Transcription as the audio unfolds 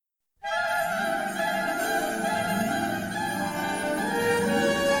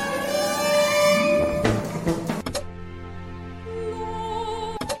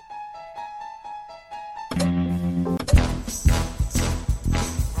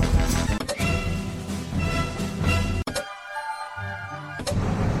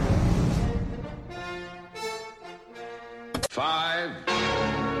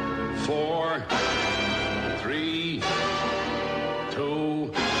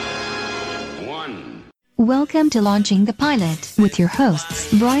Welcome to Launching the Pilot with your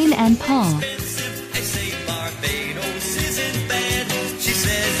hosts, Brian and Paul.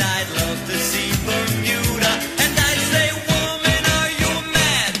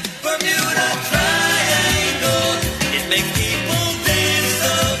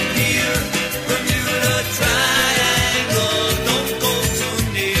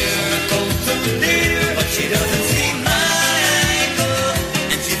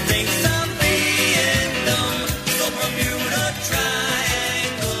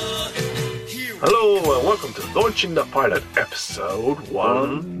 Welcome to Launching the Pilot, episode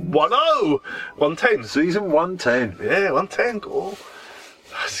 110. Season 110. Yeah, 110. Oh,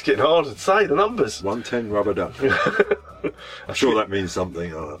 it's getting harder to say, the numbers. 110 rubber duck. I'm sure that means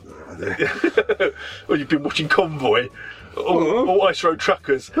something. I have no idea. Well, you've been watching Convoy, or Ice Road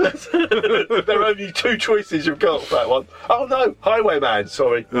Truckers. There are only two choices you've got for that one. Oh no, Highwayman,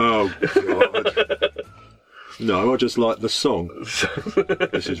 sorry. Oh, God. No, I just like the song.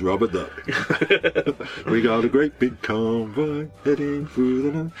 This is Rubber Duck. We got a great big convoy heading through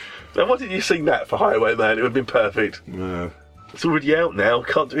the night. Now, why didn't you sing that for Highwayman? It would have been perfect. No. It's already out now.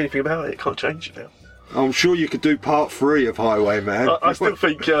 Can't do anything about it. Can't change it now. I'm sure you could do part 3 of Highwayman. I still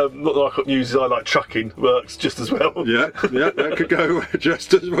think Not That I Got News, I Like Trucking works just as well. Yeah, that could go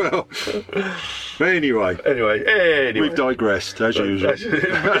just as well. Anyway. We've digressed, as usual.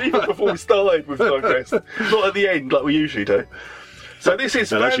 Even before we started, we've digressed. Not at the end, like we usually do. So this is...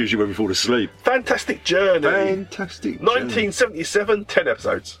 that's usually when we fall asleep. Fantastic Journey. 1977, 10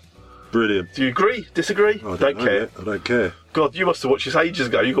 episodes. Brilliant. Do you agree? Disagree? I don't care. I don't care. God, you must have watched this ages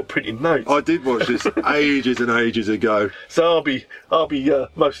ago. You got printed notes. I did watch this ages and ages ago. So I'll be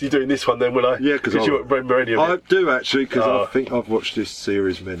mostly doing this one then, will I? Yeah, because you won't remember any of it. I do actually, because I think I've watched this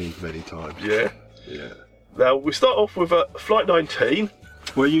series many times. Yeah. Yeah. Now we start off with Flight 19.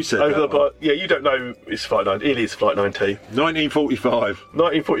 Well, you said that. Yeah, you don't know it's Flight 19. It is Flight 19. 1945.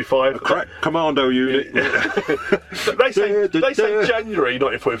 1945. A crack commando unit. they say January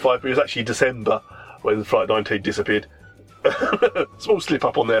 1945, but it was actually December when Flight 19 disappeared. Small slip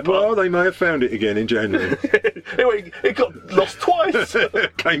up on their part. Well, they may have found it again in January. It got lost twice.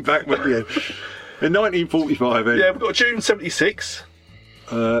 Came back with the end. In 1945, yeah, we've got June 76.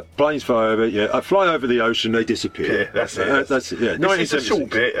 Planes fly over, fly over the ocean, they disappear. Yeah, that's it. That's it, yeah. It's a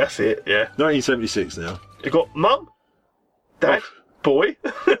short bit, that's it, yeah. 1976 now. You've got Mum, Dad, Boy.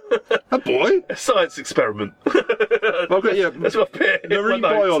 A boy? A science experiment. Okay, yeah. That's what I put in Marine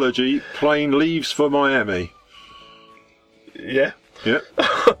my notes. biology, plane leaves for Miami. Yeah. Yeah.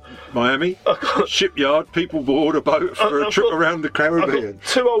 Miami, shipyard, people board a boat for a trip around the Caribbean. I've got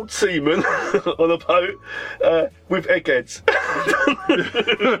 2 old seamen on a boat with eggheads.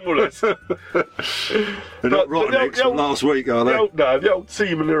 More or less. They're not rotten eggs from last week, are they? The old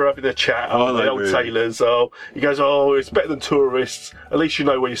seamen are having a chat. The old really? sailors. He goes, it's better than tourists. At least you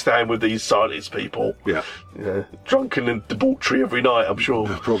know where you stand with these scientist people. Yeah. Drunken and debauchery every night, I'm sure.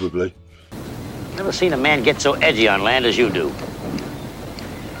 Probably. Never seen a man get so edgy on land as you do.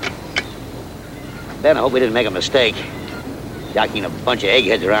 Ben, I hope we didn't make a mistake. Docking a bunch of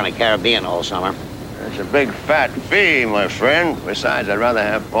eggheads around the Caribbean all summer. That's a big fat fee, my friend. Besides, I'd rather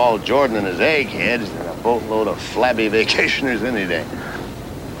have Paul Jordan and his eggheads than a boatload of flabby vacationers any day.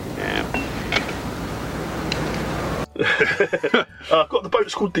 Yeah. I've got the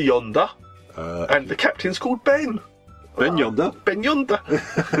boat's called the Yonder, and the captain's called Ben. Ben Yonder? Ben Yonder.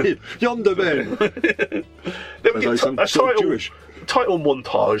 Yonder Ben. Then we get a title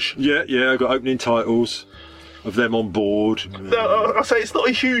montage. Yeah, I've got opening titles of them on board. Now, I say it's not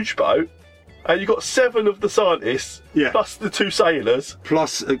a huge boat, and you've got 7 of the scientists, plus the 2 sailors.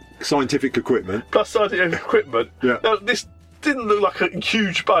 Plus scientific equipment. Yeah. Now, this didn't look like a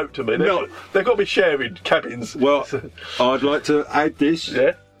huge boat to me. No. They've got to be sharing cabins. Well, I'd like to add this.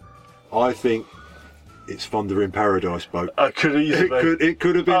 Yeah. I think it's Thunder in Paradise boat. It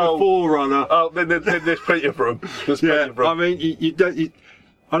could have been a forerunner. Oh, then there's plenty of room. I mean, you don't.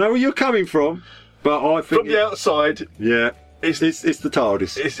 I know where you're coming from, but I think from the outside, it's the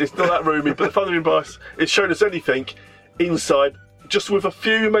TARDIS. It's not that roomy, but the Thunder in Paradise, it's showing us anything inside. Just with a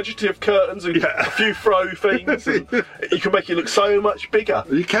few imaginative curtains and a few throw things, and you can make it look so much bigger.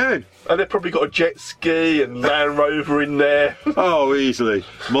 You can. And they've probably got a jet ski and Land Rover in there. Oh, easily.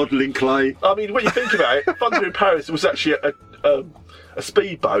 Modelling clay. I mean, when you think about it, Thunder in Paris was actually a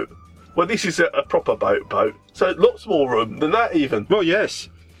speedboat. Well, this is a proper boat. So lots more room than that even. Well, yes.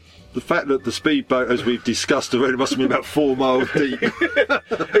 The fact that the speedboat, as we've discussed already, must have been about 4 miles deep.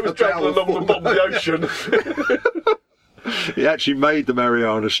 It was travelling along the bottom of the ocean. He actually made the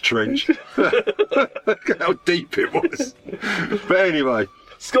Marianas Trench. Look how deep it was. But anyway.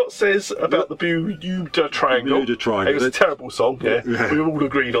 Scott says about the Bermuda Triangle. Bermuda Triangle. It was a terrible song, yeah. Yeah. We all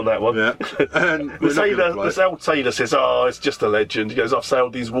agreed on that one. Yeah. And The old sailor says, "Oh, it's just a legend." He goes, "I've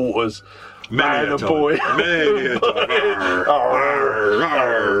sailed these waters, man and boy." Many a time.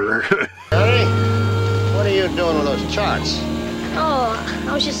 Harry, what are you doing with those charts? Oh,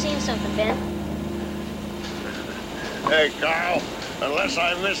 I was just seeing something, Ben. Hey, Carl, unless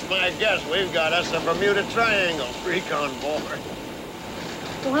I missed my guess, we've got us a Bermuda Triangle freak on board.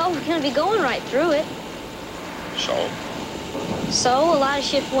 Well, we're gonna be going right through it. So? So, a lot of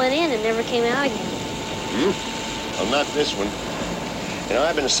ships went in and never came out again. Well, not this one. You know,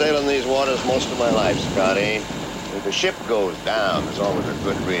 I've been sailing these waters most of my life, Scotty. If a ship goes down, there's always a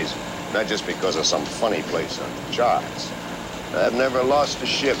good reason. Not just because of some funny place on the charts. I've never lost a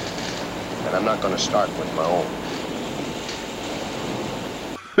ship, and I'm not going to start with my own.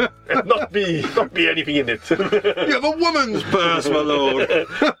 not be anything in it. You have a woman's purse, my lord.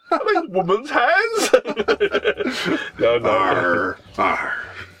 I mean, woman's hands. No. Arr, arr.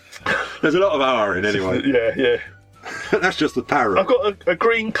 There's a lot of R in anyway. Yeah. That's just the parrot. I've got a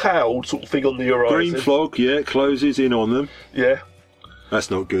green cloud sort of thing on the horizon. Green fog, yeah, closes in on them. Yeah. That's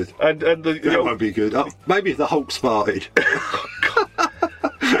not good. And the That won't be good. Oh, maybe if the Hulk's farted.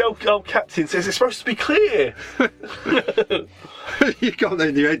 the old captain says it's supposed to be clear. You got that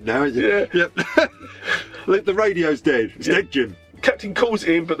in your head now, haven't you? Yeah. Yep. Look, the radio's dead. It's dead, Jim. Captain calls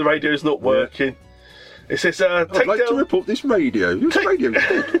it in, but the radio's not working. It says, I'd take like to down report this radio. This radio's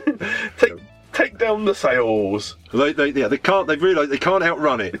dead. take down the sails. They can't. They've realised they can't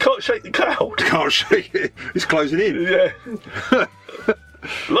outrun it. They can't shake the cloud. They can't shake it. It's closing in. Yeah.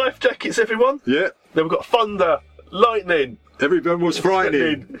 Life jackets, everyone. Yeah. Then we've got thunder, lightning. Everyone was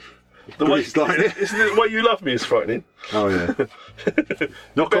frightening. The way, It's lightning. isn't it the way you love me is frightening? Oh yeah.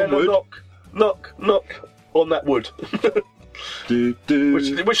 Knock on Better wood. knock on that wood. Do, do,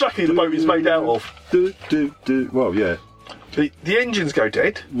 Which luckily the boat is made out of. do. Well, yeah. The engines go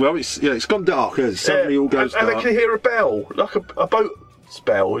dead. Well, it's gone dark. Suddenly all goes and dark. they can hear a bell, like a boat's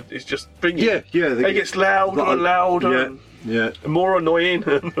bell. It's just ringing. Yeah. It gets louder and louder. Yeah. And more annoying.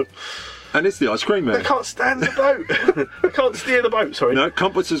 And it's the ice cream man. They can't stand the boat. They can't steer the boat, sorry. No,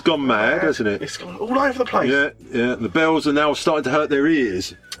 Compass has gone mad, hasn't it? It's gone all over the place. Yeah. The bells are now starting to hurt their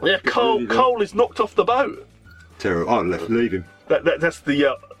ears. Yeah, Cole is knocked off the boat. Terrible. I'd leave him. That's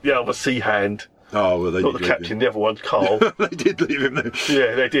the other sea hand. Oh, well, they Not did the leave captain, him. the other one, Carl. They did leave him there.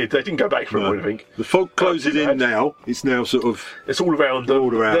 Yeah, they did. They didn't go back for him, I think. The fog closes Too in bad. now. It's now sort of... It's all around them.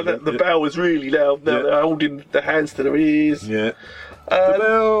 All around The them, yeah. bell is really loud. Now Yeah. they're holding their hands to their ears. Yeah.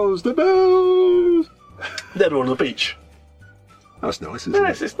 The bells! They're on the beach. That's nice, isn't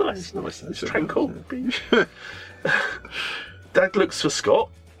Yes, it? it's nice. It's nice. It's tranquil. Beach. Dad looks for Scott.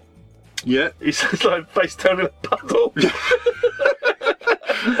 Yeah. He's like face down in a puddle.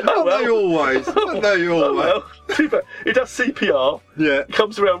 They always. They Oh, always. well, too bad. He does CPR. Yeah. He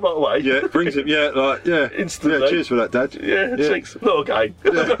comes around right away. Yeah, brings him. Yeah. Instantly. Yeah, cheers for that, Dad. Yeah, cheeks. Not again.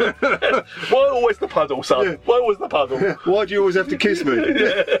 Why always the puddle, son? Yeah. Why always the puddle? Why do you always have to kiss me?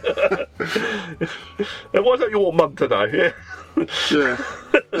 And why don't you want Mum to know? Yeah.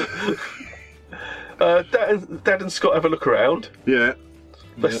 Yeah. Dad and Scott have a look around. Yeah.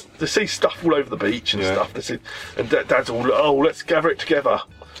 They see stuff all over the beach and Yeah. stuff. They see, and Dad's all, oh, let's gather it together.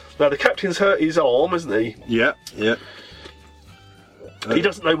 Now the captain's hurt his arm, isn't he? Yeah. He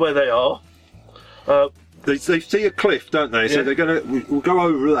doesn't know where they are. They see a cliff, don't they? So Yeah. they're we'll go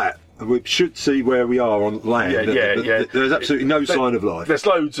over that. And we should see where we are on land. Yeah. There's absolutely no sign of life. There's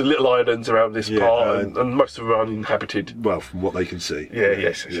loads of little islands around this Yeah, part, and most of them are uninhabited. Well, from what they can see.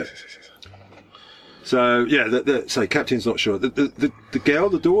 Yes. So so Captain's not sure. The girl,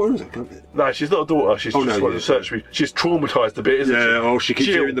 the daughter, is it? No, she's not a daughter. She's just one of the yeah. search. She's traumatised a bit, isn't she? Yeah. Oh, she keeps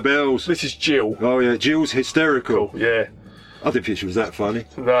Jill. hearing the bells. This is Jill. Oh yeah, Jill's hysterical. Cool. Yeah. I didn't think she was that funny.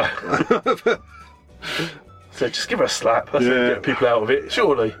 No. So just give her a slap. That's how you get people out of it.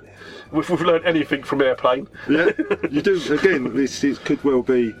 Surely. If we've learned anything from Airplane. Yeah, you do. Again, this could well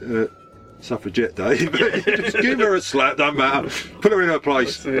be suffragette day. But just give her a slap, don't matter. Put her in her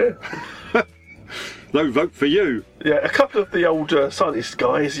place. Yeah. No vote for you. Yeah, a couple of the old scientist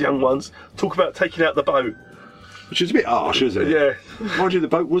guys, young ones, talk about taking out the boat. Which is a bit harsh, isn't it? Yeah. Mind you, the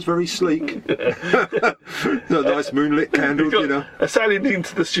boat was very sleek. A nice moonlit candles, you know. Sailing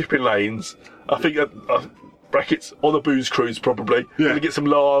into the shipping lanes. I think, brackets, on a booze cruise probably. Yeah. Gonna get some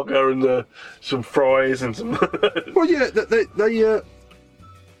lager and some fries and some... Well, yeah, they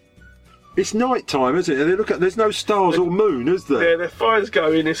it's night time, isn't it? And they look at, there's no stars or moon, is there? Yeah, their fire's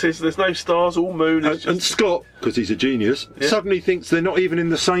going. It says there's no stars or moon. It's And just... Scott, because he's a genius, suddenly thinks they're not even in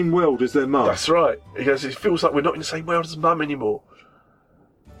the same world as their mum. That's right. He goes, it feels like we're not in the same world as Mum anymore.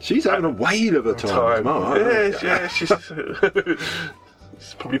 She's having a whale of a time. Yeah, she's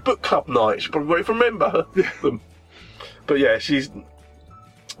it's probably book club night. She probably won't even remember them. But yeah,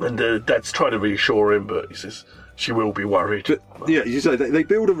 and Dad's trying to reassure him, but he says she will be worried. But, yeah, you say they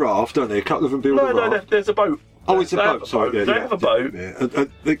build a raft, don't they? A couple of them build a raft. No, there's a boat. Oh, it's a boat. Sorry, they have a boat. Yeah.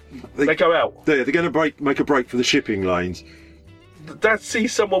 They go out. They're going to make a break for the shipping lanes. Dad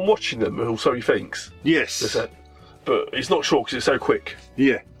sees someone watching them, or so he thinks. Yes. But he's not sure because it's so quick.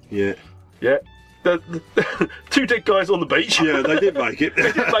 Yeah. The two dead guys on the beach. Yeah, they didn't make it.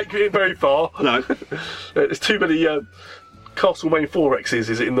 They didn't make it very far. No. There's too many Castlemaine 4X's,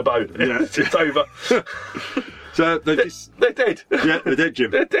 is it, in the boat? Yeah. It's over. So they're dead. Yeah, they're dead,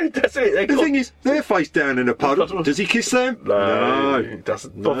 Jim. They're dead, that's it. The thing is, they're face down in a puddle. Does he kiss them? No, he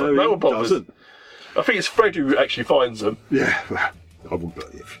doesn't. No one bothers. Doesn't. I think it's Fred who actually finds them. Yeah, well, I wouldn't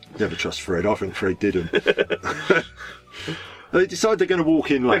never trust Fred. I think Fred didn't. They decide they're going to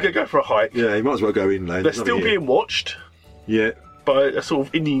walk inland. They're going to go for a hike. Yeah, you might as well go inland. They're still being watched. Yeah. By a sort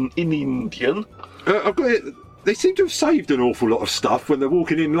of Indian. I've got it. They seem to have saved an awful lot of stuff when they're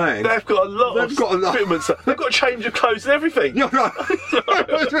walking inland. They've got a lot of equipment. They've got a change of clothes and everything. Yeah, right.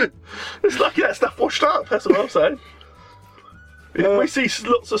 It's lucky that stuff washed up, that's what I'm saying. We see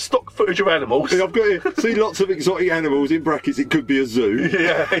lots of stock footage of animals. I've got it. See lots of exotic animals, in brackets, it could be a zoo.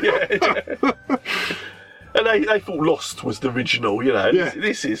 Yeah. And they thought Lost was the original, you know. Yeah.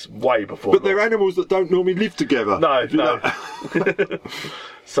 This is way before. But they're animals that don't normally live together. No.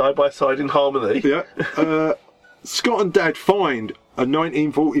 Side by side in harmony. Yeah. Scott and Dad find a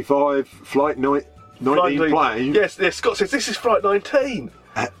 1945 Flight 19 plane. Yes, Scott says, this is Flight 19.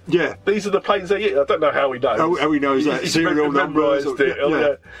 Yeah. These are the planes they hit. I don't know how he knows. How he knows that. Serial numbers.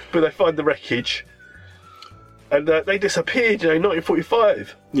 Yeah. But they find the wreckage. And they disappeared,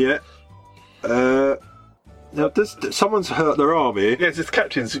 1945. Yeah. Now, someone's hurt their arm here. Yes, this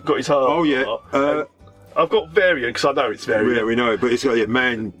captain's got his arm. Oh, yeah. I've got Variant, because I know it's Variant. Yeah, we know it, but it's got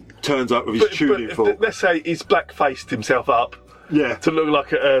man turns up with his tuning fork. Let's say he's black-faced himself up. Yeah. To look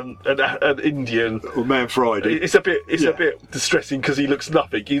like an Indian. Or Man Friday. It's a bit distressing because he looks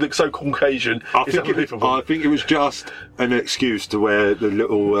nothing. He looks so Caucasian. I think it was just an excuse to wear the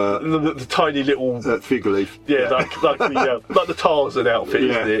little the tiny little fig leaf. Yeah, like the Tarzan outfit,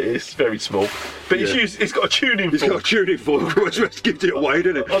 Yeah. isn't it? It's very small. But it's got a tuning fork. It's got a tuning fork, which gives it away,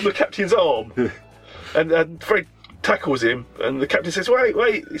 doesn't it? On the captain's arm. And Fred tackles him, and the captain says, wait,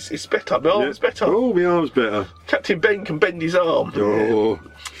 it's better. My arm's better. Oh, my arm's better. Captain Ben can bend his arm. Oh.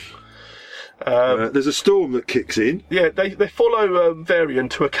 There's a storm that kicks in. Yeah, they follow Varian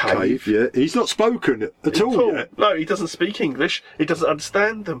to a cave. Yeah. He's not spoken at all yet. No, he doesn't speak English. He doesn't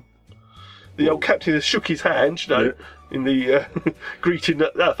understand them. The old captain has shook his hand, in the greeting.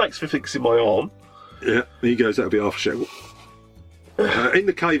 Thanks for fixing my arm. Yeah, he goes, that'll be half a shekel. In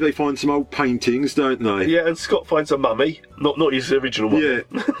the cave, they find some old paintings, don't they? Yeah, and Scott finds a mummy, not his original mummy. Yeah.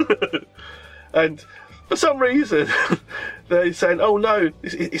 And for some reason, they're saying, "Oh no,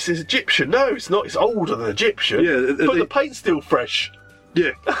 it's Egyptian." No, it's not. It's older than Egyptian. Yeah, but the paint's still fresh.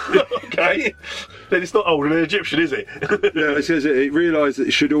 Yeah. Okay. Then it's not older than Egyptian, is it? Yeah, it says it realised that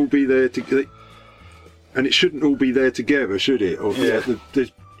it should all be there and it shouldn't all be there together, should it? Or,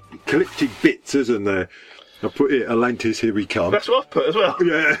 there's collected bits, isn't there? I put it, Atlantis, here we come. That's what I've put as well.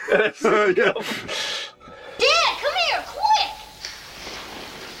 Yeah. Dad, come here, quick!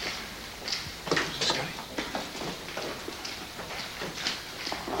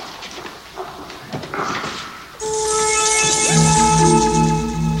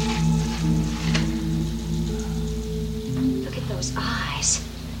 Look at those eyes.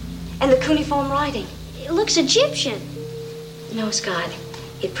 And the cuneiform writing. It looks Egyptian. No, Scott.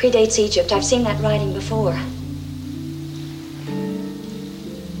 It predates Egypt. I've seen that writing before.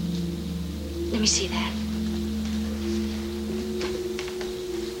 Let me see that.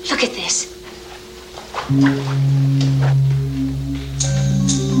 Look at this.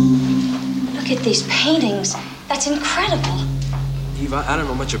 Look at these paintings. That's incredible. Eve, I don't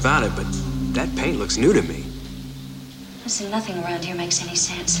know much about it, but that paint looks new to me. Listen, nothing around here makes any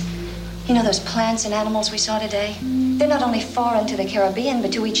sense. You know those plants and animals we saw today? They're not only foreign to the Caribbean,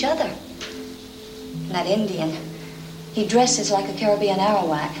 but to each other. And that Indian, he dresses like a Caribbean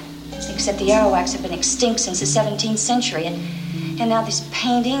Arawak, except the Arawaks have been extinct since the 17th century, and now these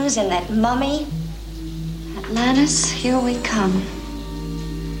paintings and that mummy. Atlantis, here we come.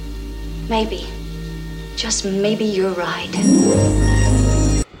 Maybe, just maybe you're right.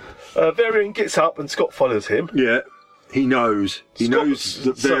 Varian gets up and Scott follows him. Yeah. He knows. He knows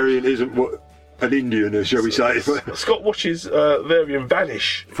that Varian isn't what an Indian is, shall we say. Scott watches Varian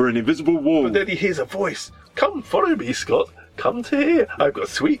vanish. For an invisible wall. But then he hears a voice. Come, follow me, Scott. come to here. I've got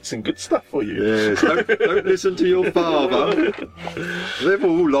sweets and good stuff for you. Yes, don't listen to your father. They've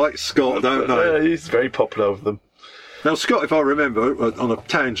all liked Scott, don't they? He's very popular with them. Now, Scott, if I remember, on a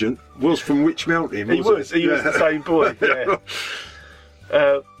tangent, was from Witch Mountain, He was the same boy, yeah.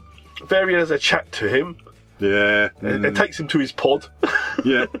 Varian has a chat to him. Yeah. It takes him to his pod.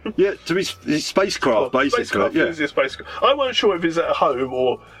 yeah, to his spacecraft, basically. Spacecraft, yeah. His spacecraft. I wasn't sure if he's at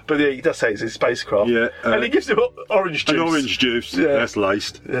home but yeah, he does say it's his spacecraft. Yeah. And he gives him orange juice. An orange juice, that's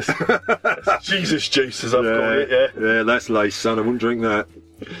laced. Yes. That's Jesus juice, as I've called it, Yeah, that's laced, son. I wouldn't drink that.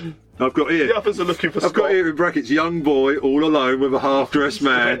 I've got here. The others are looking for I've Scott. got here in brackets, young boy, all alone with a half-dressed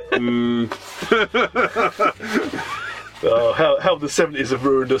man. Oh, how the 70s have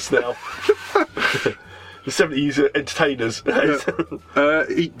ruined us now. The 70s entertainers.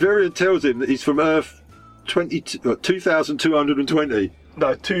 Varian tells him that he's from Earth 2220.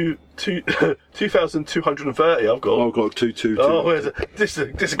 No, 2,230 I've got. I've got 222. Oh, where's a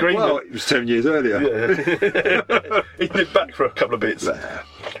disagreement? Well, it was 10 years earlier. Yeah. He did back for a couple of bits.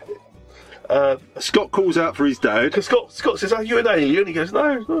 Scott calls out for his dad. Because Scott says, "Are you an alien?" He goes,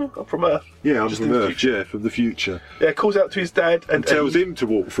 "No, I'm from Earth." Yeah, I'm Just from in the Earth. Yeah, from the future. Yeah, calls out to his dad and tells him to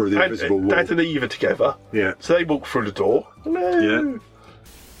walk through the invisible wall. Dad and Eve are together. Yeah. So they walk through the door. Hello. Yeah.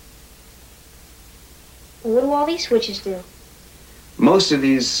 What do all these switches do? Most of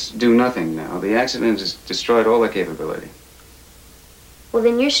these do nothing now. The accident has destroyed all their capability. Well,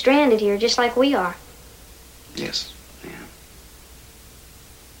 then you're stranded here just like we are. Yes.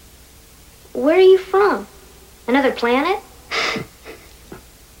 Where are you from? Another planet?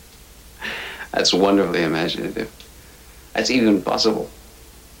 That's wonderfully imaginative. That's even possible.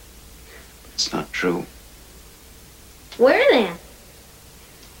 But it's not true. Where then?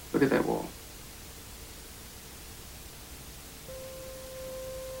 Look at that wall.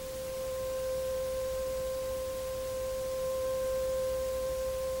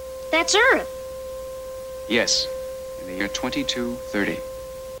 That's Earth. Yes, in the year 2230.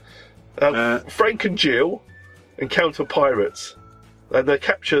 Frank and Jill encounter pirates, and they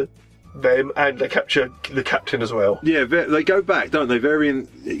capture them, and they capture the captain as well. Yeah, they go back, don't they? Varian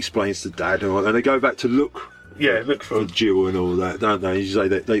explains to Dad, and they go back to look. Yeah, look for Jill and all that, don't they? You say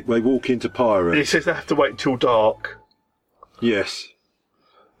that they walk into pirates. He says they have to wait until dark. Yes.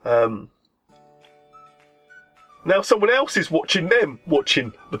 Now someone else is watching the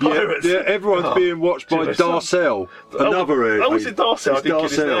pirates. Yeah, everyone's being watched by Darcel, another alien. Oh, is it Darcel? I didn't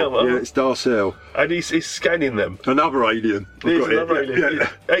get his name. Yeah, it's Darcel. And he's scanning them. Another alien. He's another alien. Yeah.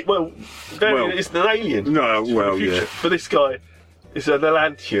 Varian isn't an alien. No, well, yeah. But this guy is an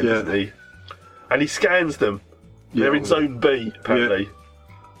Atlantean, isn't he? And he scans them. They're in Zone B, apparently.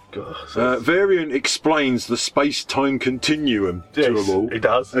 Yeah. God, Varian explains the space-time continuum to them all. He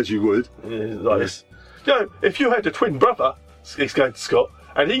does. As you would. Yeah, like this. You know, if you had a twin brother, he's going to Scott,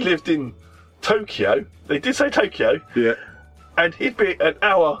 and he lived in Tokyo, they did say Tokyo, and he'd be an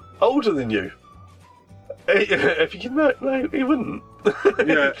hour older than you. If you can, no, he wouldn't.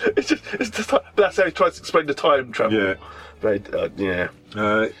 Yeah. it's just that's how he tries to explain the time travel. Yeah. But, yeah.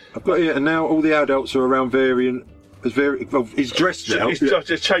 I've got here, and now all the adults are around Varian. He's dressed now. He's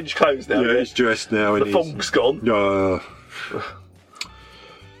just changed clothes now. Yeah, he's dressed now. The fog's gone.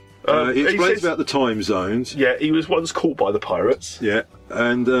 He explains about the time zones. Yeah, he was once caught by the pirates. Yeah,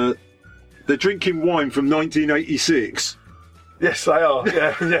 and they're drinking wine from 1986. Yes, they are.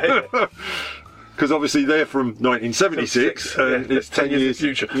 Yeah. Because obviously they're from 1976, and it's 10 years in the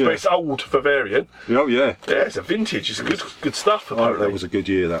future. Yeah. But it's old for Varian. Oh yeah. Yeah, it's a vintage. It's good stuff. Apparently. That was a good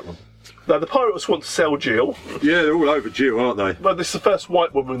year, that one. Now the pirates want to sell Jill. Yeah, they're all over Jill, aren't they? Well, this is the first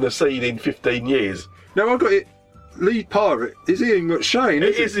white woman they've seen in 15 years. Now I've got it. Lead pirate is Ian McShane.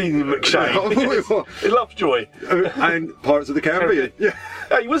 It is Ian McShane. I thought it was. In Lovejoy. And Pirates of the Caribbean. Yeah.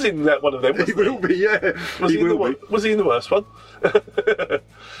 He was in that one of them. He will be, yeah. Was he in the worst one?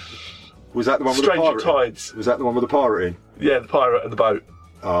 Was that the one with Stranger the pirate? Tides. Was that the one with the pirate in? Yeah, the pirate and the boat.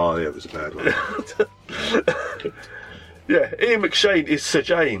 Oh, yeah, it was a bad one. Yeah, Ian McShane is Sir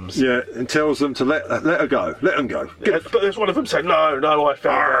James. Yeah, and tells them to let her go. Let them go. But there's one of them saying, no, I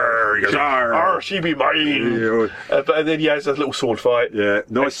found her. He goes, arr. She be mine. Yeah. And then he has a little sword fight. Yeah,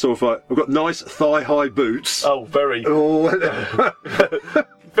 nice sword fight. I've got nice thigh-high boots. Oh, very. Oh.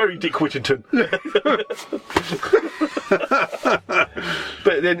 Very Dick Whittington. But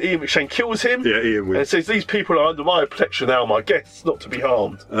then Ian McShane kills him. Yeah, Ian wins. And says, these people are under my protection now, my guests, not to be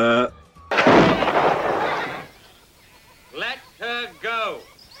harmed. Let her go.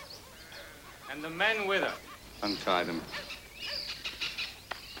 And the men with her. Untie them.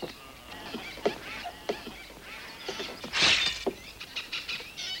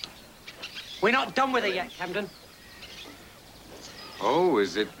 We're not done with her yet, Camden. Oh,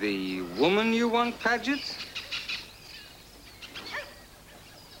 is it the woman you want, Paget?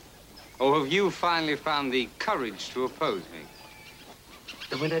 Or have you finally found the courage to oppose me?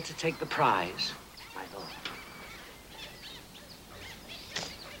 The winner to take the prize, my lord.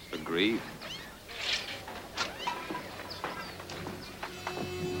 Agreed.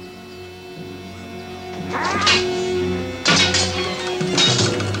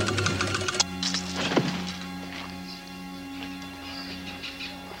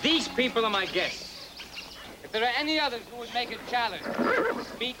 These people are my guests. If there are any others who would make a challenge,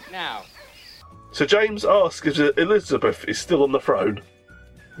 speak now. So James asks if Elizabeth is still on the throne.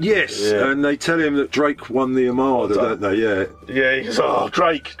 Yes, and they tell him that Drake won the Armada, don't they? Yeah. Yeah, he goes, oh,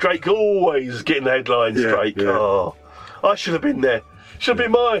 Drake always getting the headlines, Drake. Yeah. Oh, I should have been there. Should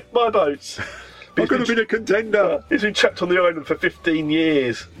have been my boats. I could have been a contender. He's been trapped on the island for 15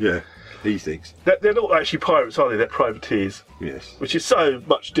 years. Yeah, he thinks. They're not actually pirates, are they? They're privateers. Yes. Which is so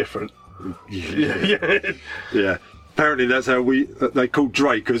much different. Yeah. Apparently that's how they call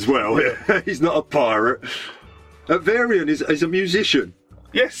Drake as well. Yeah. He's not a pirate. Varian is a musician.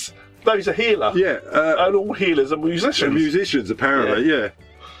 Yes. No, he's a healer. Yeah. And all healers are musicians. They're musicians, apparently,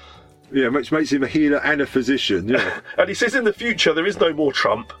 yeah, which makes him a healer and a physician, yeah. And he says in the future there is no more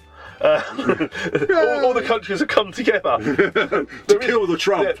Trump. All the countries have come together to kill the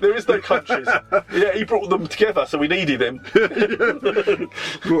Trump. Yeah, there is no countries. Yeah, he brought them together, so we needed him.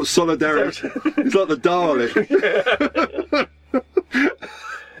 Brought solidarity. It's like the Dalek.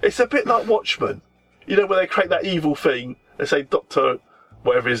 It's a bit like Watchmen. You know, where they create that evil thing. They say Doctor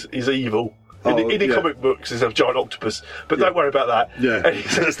whatever is evil. In the comic books, there's a giant octopus, but don't worry about that. Yeah,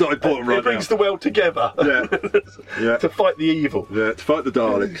 that's not important right now. It brings the world together. Yeah. To fight the evil. Yeah, to fight the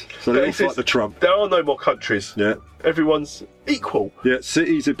Daleks. So they all fight the Trump. There are no more countries. Yeah. Everyone's equal. Yeah,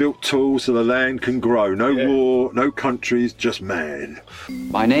 cities are built tall so the land can grow. No war, no countries, just man.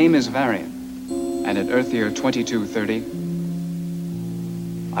 My name is Varian, and at Earth Year 2230,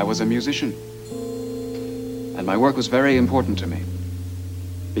 I was a musician. And my work was very important to me.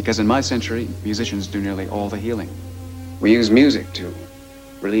 Because in my century, musicians do nearly all the healing. We use music to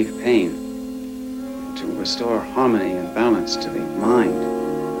relieve pain, to restore harmony and balance to the mind,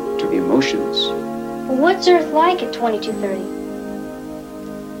 to the emotions. Well, what's Earth like at 2230?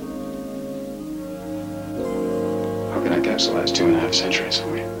 How can I guess the last 2.5 centuries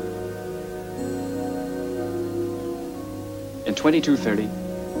for you? In 2230,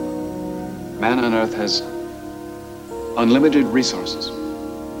 man on Earth has unlimited resources.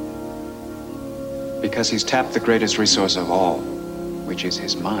 Because he's tapped the greatest resource of all, which is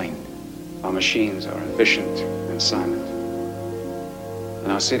his mind. Our machines are efficient and silent.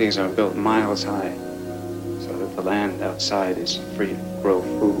 And our cities are built miles high, so that the land outside is free to grow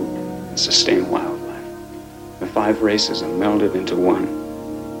food and sustain wildlife. The 5 races are melded into one.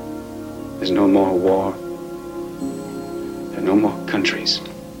 There's no more war. There are no more countries.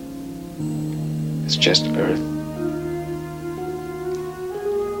 It's just Earth.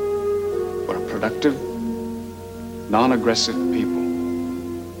 Productive, non-aggressive people.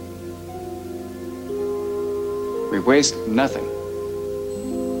 We waste nothing.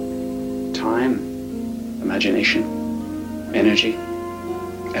 Time, imagination, energy,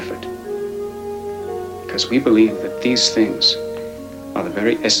 effort. Because we believe that these things are the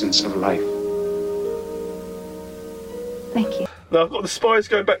very essence of life. Thank you. Now I've got the spies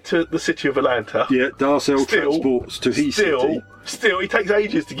going back to the city of Atlanta. Yeah, Darcel transports to his city. Still, it takes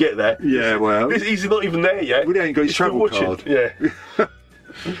ages to get there. Yeah, well. He's not even there yet. We ain't got his travel card. Yeah.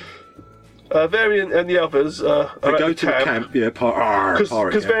 Varian and the others they go to the camp,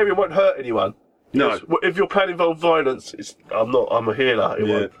 because Varian won't hurt anyone. No. If your plan involves violence, I'm a healer.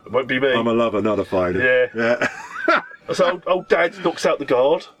 It won't be me. I'm a lover, not a fighter. Yeah. So old Dad knocks out the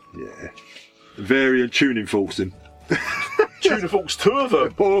guard. Yeah. Varian tuning forks him. Tuning forks 2 of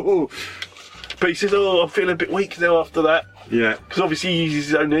them. Oh. But he says, I'm feeling a bit weak now after that. Yeah. Because obviously he uses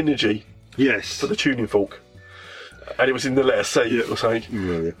his own energy. Yes. For the tuning fork. And it was in the letter C or something.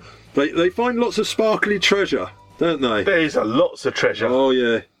 Yeah. They find lots of sparkly treasure, don't they? There's lots of treasure. Oh,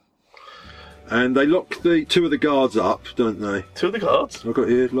 yeah. And they lock the 2 of the guards up, don't they? 2 of the guards? I've got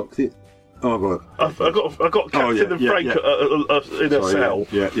here, lock the... Oh, right. I've got Captain and Frank in a cell.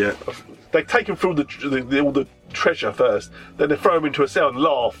 Yeah. They take him through all the treasure first, then they throw him into a cell and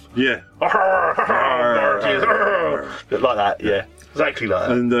laugh. Yeah. Like that, yeah. Exactly like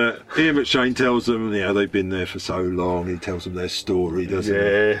that. And Ian McShane tells them, they've been there for so long. He tells them their story, doesn't he?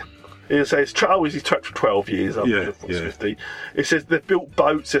 Yeah. He says, he's trapped for 12 years. 50. He says they've built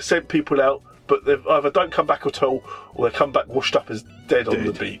boats, they've sent people out, but they either don't come back at all, or they come back washed up as dead on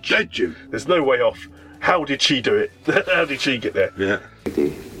the beach. Dead you. There's no way off. How did she do it? How did she get there? Yeah.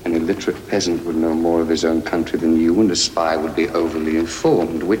 An illiterate peasant would know more of his own country than you, and a spy would be overly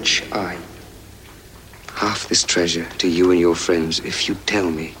informed, which I. Half this treasure to you and your friends if you tell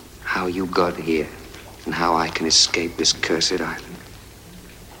me how you got here and how I can escape this cursed island.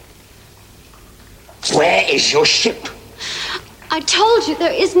 Where is your ship? I told you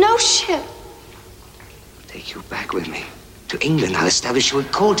there is no ship. Take you back with me. To England, I'll establish you a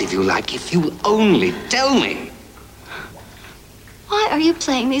court if you like, if you'll only tell me. Why are you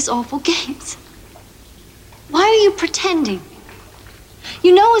playing these awful games? Why are you pretending?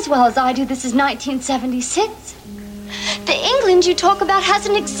 You know as well as I do this is 1976. The England you talk about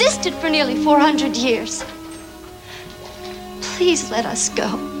hasn't existed for nearly 400 years. Please let us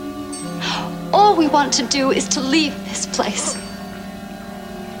go. All we want to do is to leave this place.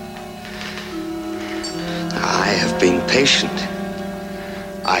 I have been patient.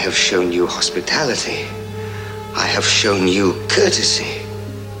 I have shown you hospitality. I have shown you courtesy.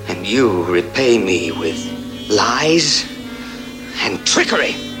 And you repay me with lies and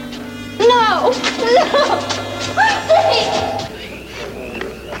trickery. No! No! Please!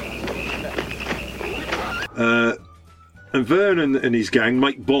 And Vernon and his gang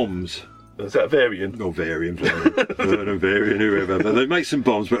make bombs. Is that Varian? Or Varian. Vernon, Varian, whoever. But they make some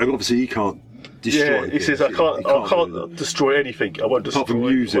bombs, but obviously he can't destroy. Yeah, he says, I can't destroy anything. I won't destroy. Apart from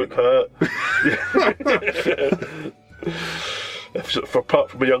music. It won't hurt.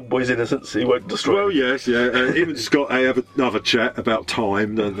 Apart from a young boy's innocence, he won't destroy. Well, yes, yeah. Him and Scott have another chat about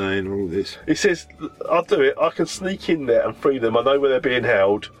time, don't they, and all this. He says, I'll do it. I can sneak in there and free them. I know where they're being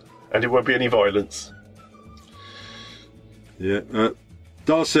held, and there won't be any violence. Yeah.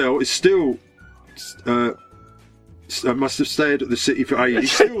 Darcel is still... must have stayed at the city for ages.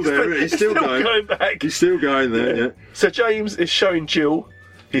 He's still there. He's still going back. He's still going there. Yeah. So James is showing Jill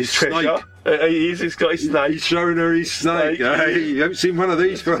his treasure. He's got his snake. He's showing her his snake. Hey, you haven't seen one of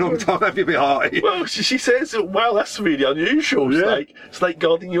these for a long time, have you, bit hearty? Well, she says, "Wow, that's really unusual. Yeah. Snake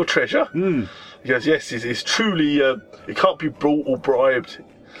guarding your treasure." Mm. He goes, "Yes, it's truly. It can't be brought or bribed."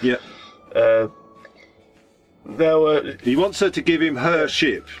 Yeah. Now he wants her to give him her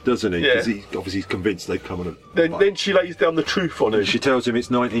ship, doesn't he? Yeah. Because he's obviously convinced they've come on him. Then she lays down the truth on him. She tells him it's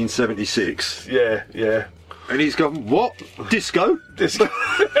 1976. Yeah, yeah. And he's gone, what? Disco? Disco.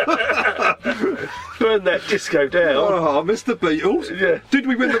 Burn that disco down. Oh, Mr. Beatles. Yeah. Did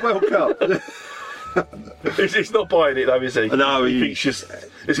we win the World Cup? He's not buying it though, is he? No, he thinks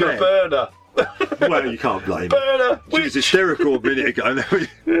it's going to burn her. Well, you can't blame her. Burn her. She was hysterical a minute ago.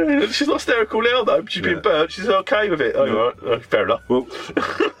 Yeah, she's not hysterical now though. She's been burnt. She's okay with it. Oh, right. Fair enough. Well,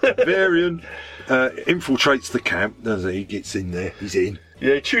 Varian infiltrates the camp, doesn't he? He gets in there. He's in.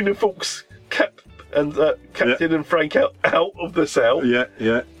 Yeah, Tuna Forks Captain and Frank out of the cell. Yeah,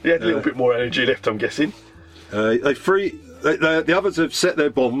 yeah. He had a little bit more energy left, I'm guessing. They free. The others have set their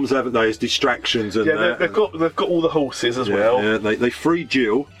bombs, haven't they, as distractions? And they've got all the horses as well. Yeah, they free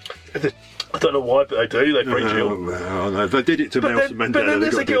Jill. I don't know why, but they do. They free Jill. Well, no, they did it to Nelson Mandela. But then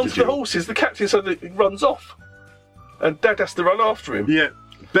as they get onto the horses, the captain suddenly runs off, and Dad has to run after him. Yeah,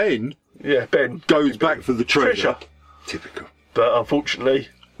 Ben. Yeah, Ben goes back for the treasure. Typical. But unfortunately,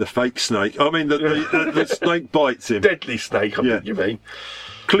 the fake snake. I mean, the snake bites him. Deadly snake. I think you mean.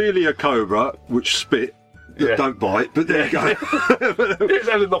 Clearly a cobra, which spit. Yeah. Don't bite, but there you go. He's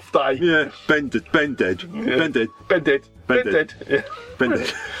had an off day. Yeah, Ben dead. Yeah. Ben dead. Ben dead. Yeah. Ben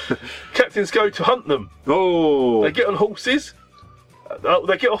dead. Captains go to hunt them. Oh. They get on horses.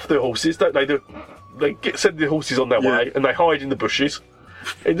 They get off their horses, don't they? They send the horses on their way, and they hide in the bushes,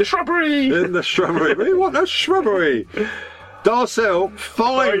 in the shrubbery. In the shrubbery. We want a shrubbery. Darcel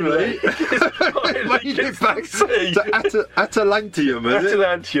finally made it back to Atalantium, is it?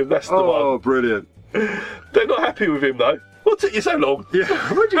 Atalantium, that's the one. Oh, brilliant. They're not happy with him, though. What took you so long? Yeah,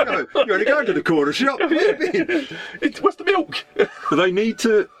 where'd you go? You're only going to the corner shop. What's the milk? They need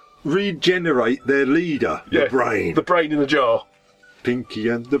to regenerate their leader, the brain. The brain in the jar. Pinky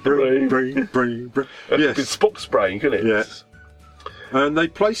and the brain. Yes. It's Spock's brain, isn't it? Yes. And they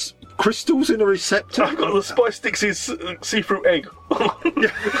place crystals in a receptacle. I've got the Spice Sticks' see-through egg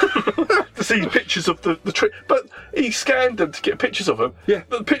to see pictures of the tree. But he scanned them to get pictures of them. Yeah.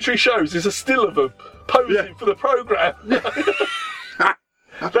 But the picture he shows is a still of them posing for the programme.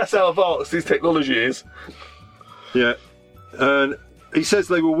 That's how advanced his technology is. Yeah. And he says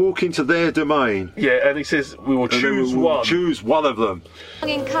they will walk into their domain. Yeah, and he says we will choose one. Choose one of them.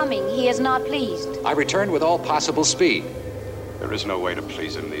 In coming, he is not pleased. I return with all possible speed. There is no way to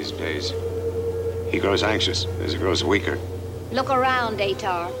please him these days. He grows anxious as he grows weaker. Look around,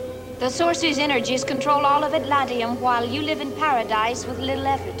 Atar. The Source's energies control all of Atlantium while you live in paradise with little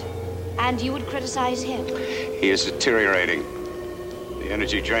effort. And you would criticize him? He is deteriorating. The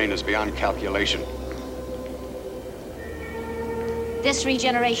energy drain is beyond calculation. This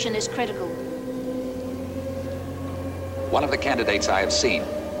regeneration is critical. One of the candidates I have seen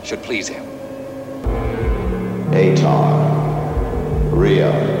should please him. Atar,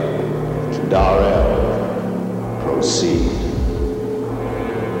 Rhea, Darrell, proceed.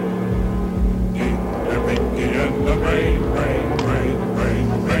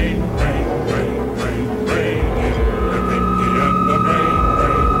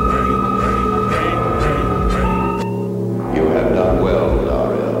 You have done well,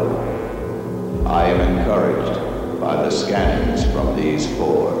 Darrell. I am encouraged by the scans from these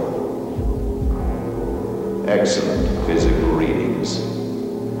 4. Excellent physical readings.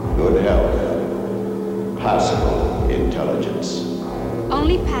 Good health. Passable intelligence.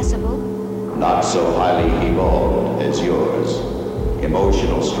 Only passable? Not so highly evolved as yours.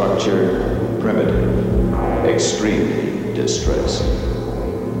 Emotional structure, primitive. Extremely distressed.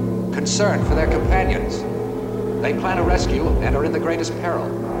 Concerned for their companions. They plan a rescue and are in the greatest peril.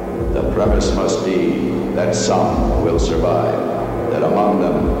 The premise must be that some will survive. That among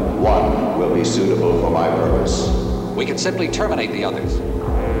them, one will be suitable for my purpose. We can simply terminate the others.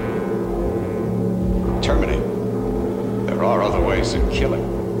 Terminate? There are other ways of killing.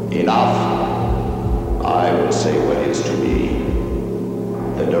 Enough. I will say what is to be.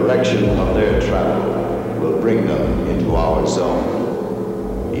 The direction of their travel will bring them into our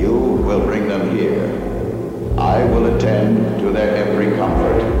zone. You will bring them here. I will attend to their every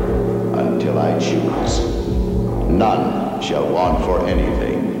comfort until I choose. None shall want for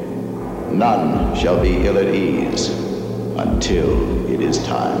anything. None shall be ill at ease until it is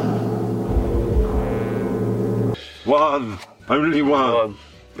time. One. Only one.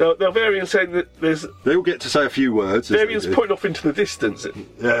 Now Varian's saying that there's... They all get to say a few words. Varian's pointing off into the distance.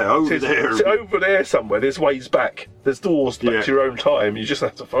 Yeah, over there. So over there somewhere, there's ways back. There's doors back to your own time. You just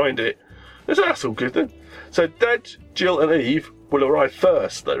have to find it. So that's all good then. So Dad, Jill and Eve will arrive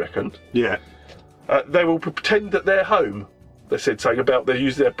first, they reckon. Yeah. They will pretend that they're home. They said something about they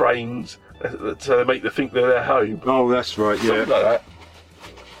use their brains, so they make them think they're their home. Oh, that's right, yeah. Something like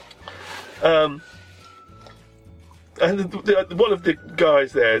that. And one of the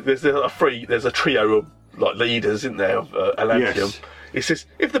guys there, there's a trio of like leaders in there of Atlantium. Yes. He says,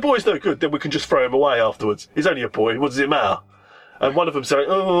 if the boy's no good, then we can just throw him away afterwards. He's only a boy, what does it matter? And one of them's saying,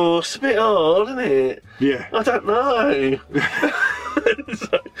 oh, it's a bit hard, isn't it? Yeah. I don't know.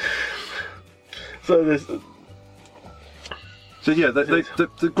 so there's... So yeah,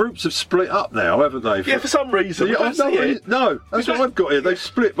 the groups have split up now, haven't they? Yeah, for some reason. Yeah, no, that's what I've got here. They've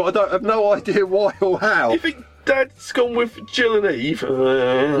split, but I have no idea why or how. You think Dad's gone with Jill and Eve?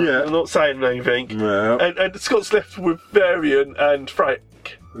 Yeah. I'm not saying anything. Yeah. And Scott's left with Varian and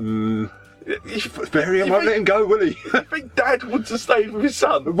Frank. Varian won't let him go, will he? I think Dad would have stayed with his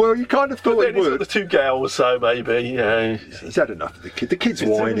son. Well, you kind of thought but he then he's would. got the 2 girls, so maybe, yeah. He's had enough of the kid. The kid's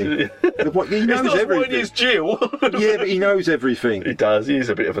whining. He He's knows not as everything. whiny as Jill. Yeah, but he knows everything. He does. He is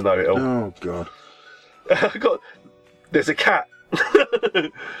a bit of a know-it-all. Oh, God. There's a cat.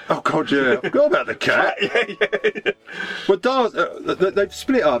 Oh, God, yeah. I forgot about the cat. Yeah. Well, they've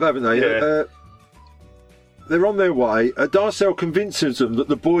split up, haven't they? Yeah. They're on their way. Darcel convinces them that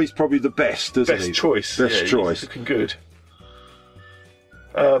the boy's probably the best, doesn't he? Best choice. Best choice. He's looking good.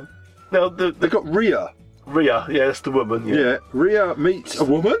 Now, they've got Rhea. Rhea, yeah, that's the woman. Yeah, Rhea meets a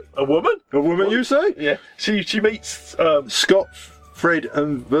woman. A woman? A woman, you say? Yeah. She meets... Scott, Fred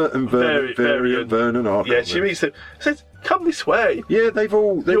and Vernon Arkham. Yeah, she meets them. Says, come this way. Yeah,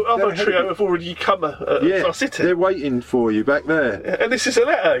 Your other trio have already come to our city. They're waiting for you back there. And this is a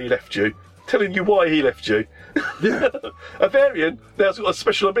letter he left you, telling you why he left you. Yeah. A Varian now's got a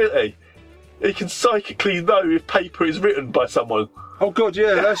special ability. He can psychically know if paper is written by someone. Oh, God,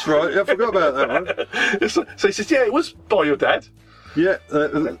 yeah, that's right. I forgot about that one. So he says, yeah, it was by your dad. Yeah,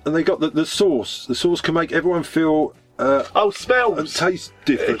 and they got the sauce. The sauce can make everyone feel... smells. And taste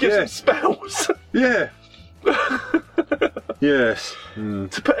different. It gives them spells. Yeah. Yes.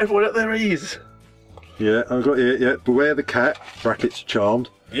 To put everyone at their ease. Yeah, I've got here, yeah. Beware the cat, brackets charmed.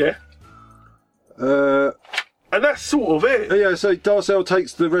 Yeah. And that's sort of it. Yeah, so Darcel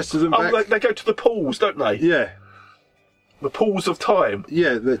takes the rest of them back. They go to the pools, don't they? Yeah. The pools of time.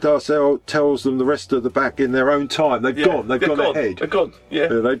 Yeah, Darcel tells them the rest of the back in their own time. They've gone. They've gone ahead. They've gone, yeah.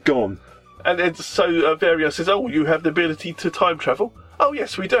 They've gone. And then so Varia says, oh, you have the ability to time travel? Oh,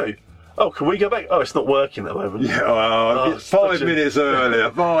 yes, we do. Oh, can we go back? Oh, it's not working at the moment. Yeah, 5 minutes earlier.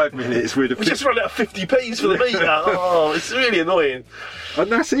 5 minutes. We just run out of 50p's for the meter. Oh, it's really annoying.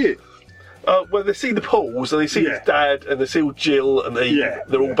 And that's it. Well, they see the Pauls, and they see his dad, and they see Jill, and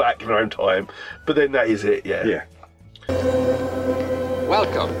they're all back in their own time. But then that is it, yeah.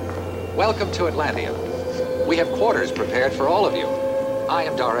 Welcome. Welcome to Atlantia. We have quarters prepared for all of you. I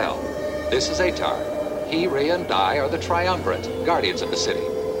am Darrell. This is Atar. He, Rhea, and I are the Triumvirate, guardians of the city.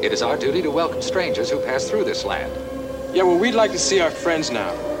 It is our duty to welcome strangers who pass through this land. Yeah, well, we'd like to see our friends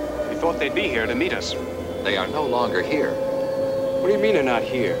now. We thought they'd be here to meet us. They are no longer here. What do you mean they're not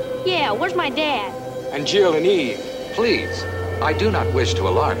here? Yeah, where's my dad? And Jill and Eve. Please, I do not wish to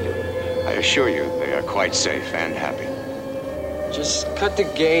alarm you. I assure you, they are quite safe and happy. Just cut the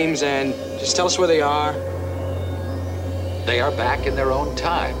games and just tell us where they are. They are back in their own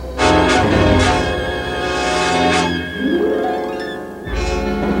time.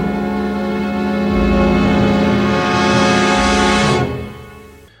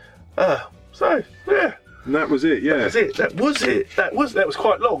 And that was it, yeah. That was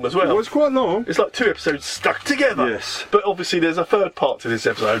quite long as well. It was quite long. It's like 2 episodes stuck together. Yes. But obviously there's a third part to this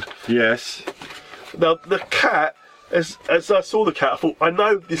episode. Yes. Now, the cat, as I saw the cat, I thought, I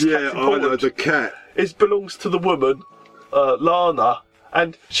know this cat's important. I know the cat. It belongs to the woman, Lana,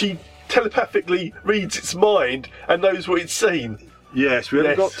 and she telepathically reads its mind and knows what it's seen. Yes, we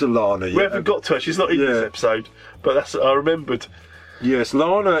haven't got to Lana yet. We haven't got to her. She's not in this episode, but that's I remembered. Yes,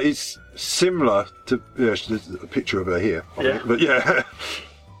 Lana is similar to... there's a picture of her here. But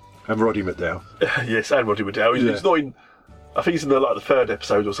and Roddy McDowell. Yes, and Roddy McDowell. He's not in... I think he's in the 3rd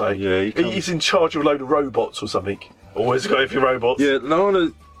episode or something. Yeah, he's in charge of a load of robots or something. Always got a few robots. Yeah,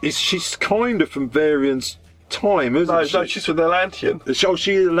 Lana, she's kind of from Varian's time, isn't she? No, she's from the Atlantean. That's...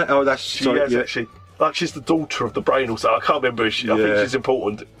 She is actually. Like, she's the daughter of the brain or something. I can't remember. I think she's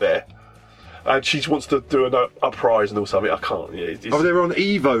important there. And she wants to do an uprising or something. I can't. Yeah, they're on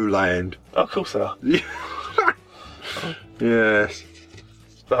Evo Land. Oh, of course they are. Yes.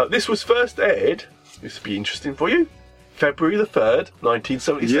 This was first aired. This will be interesting for you. February the 3rd,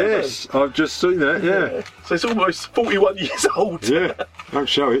 1977. Yes, I've just seen that. Yeah. So it's almost 41 years old. Yeah. Don't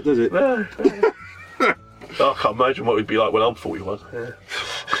show it, does it? No. I can't imagine what it would be like when I'm 41. Yeah.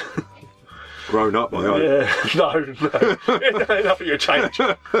 Grown up, I hope. Yeah. No. Nothing will change.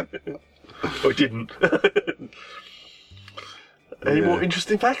 Or didn't. Any more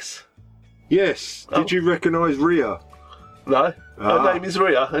interesting facts? Yes. Did you recognise Rhea? No. Her name is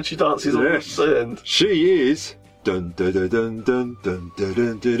Rhea, and she dances on the end. She is. Dun dun dun dun dun dun dun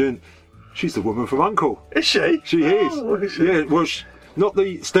dun dun dun. She's the woman from Uncle. Is she? She is. Is she? Yeah. Well, not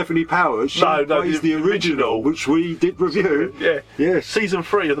the Stephanie Powers. She plays the original, which we did review. Yeah. Yes. Season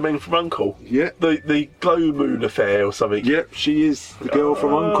 3 of The Men from Uncle. Yeah. The Glow Moon affair or something. Yep. She is the girl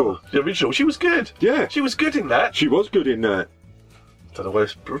from Uncle. The original. She was good. Yeah. She was good in that. She was good in that. Don't know where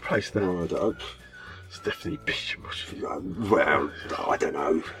it's replaced that. No, I don't. Stephanie Bishop. Well, I don't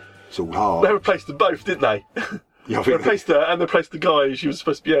know. It's all hard. They replaced them both, didn't they? Yeah, they replaced her and they replaced the guy she was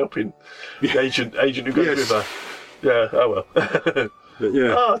supposed to be helping. The agent who goes with her. Yeah, oh well.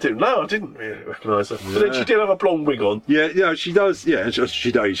 Yeah. Oh, I didn't know. I didn't really recognise her. But then she did have a blonde wig on. Yeah, she does. Yeah,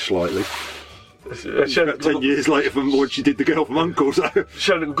 she'd aged slightly. About 10 years later from when she did the girl from Uncle, so...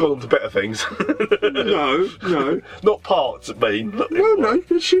 She hadn't gone on to better things. No. Not parts, I mean. No,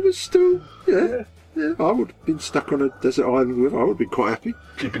 but she was still... Yeah. I would have been stuck on a desert island with her. I would have been quite happy.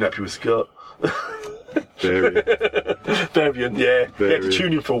 You'd been happy with Scott. Varian. Yeah. He had the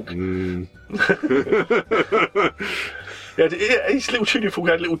tuning fork. His little tuning fork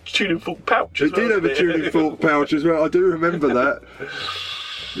had a little tuning fork pouch as well. He did have a tuning fork pouch as well. I do remember that.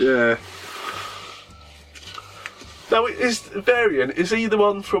 Yeah. Now, is Varian, is he the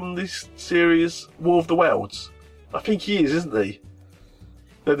one from this series War of the Worlds? I think he is, isn't he?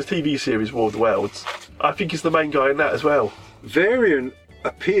 No, the TV series War of the Worlds. I think he's the main guy in that as well. Varian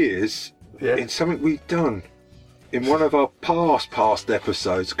appears in something we've done in one of our past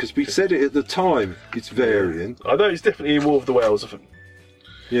episodes, because we said it at the time. It's Varian. I know he's definitely in War of the Worlds. I think.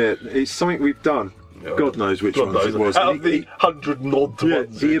 Yeah, it's something we've done. God knows which ones it was. Out of the 100 and odd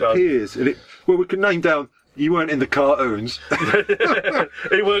ones. He appears. And we can name down. You weren't in the cartoons.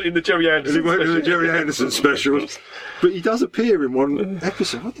 He weren't in the Jerry Anderson specials. But he does appear in one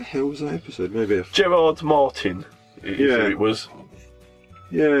episode. What the hell was that episode? Maybe Gerard Martin. It was.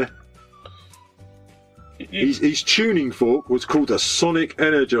 Yeah. His tuning fork was called a Sonic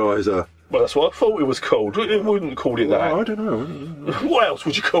Energizer. Well, that's what I thought it was called. It wouldn't call it that. I don't know. What else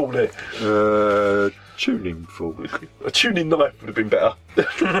would you call it? Tuning fork. A tuning knife would have been better.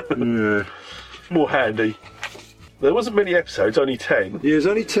 Yeah. More handy. There wasn't many episodes, only 10. Yeah, there's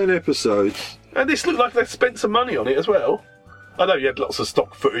only 10 episodes. And this looked like they spent some money on it as well. I know you had lots of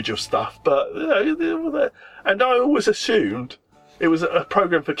stock footage of stuff, but and I always assumed it was a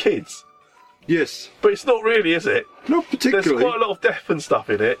program for kids. Yes. But it's not really, is it? Not particularly. There's quite a lot of death and stuff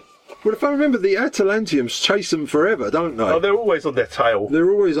in it. Well, if I remember, the Atalantiums chase them forever, don't they? Oh, they're always on their tail.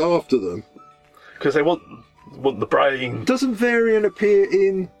 They're always after them. Because they want the brain. Doesn't Varian appear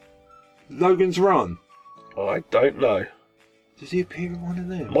in Logan's Run? I don't know. Does he appear in one of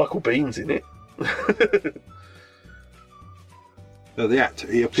them? Michael Bean's in it. No, the actor,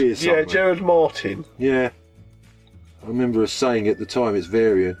 he appears somewhere. Yeah, Gerard Martin. Yeah. I remember us saying at the time it's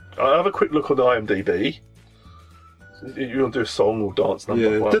Varian. I'll have a quick look on IMDb. You want to do a song or dance number?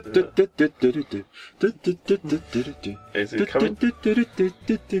 Yeah. Is it coming?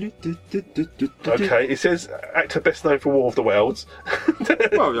 Okay, it says actor best known for War of the Worlds.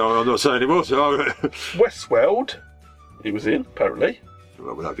 Well, I'm not saying it was. Westworld, he was in, apparently.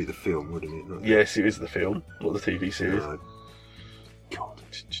 Well, that'd be the film, wouldn't it? Not Yes, it is the film, not the TV series. No. God.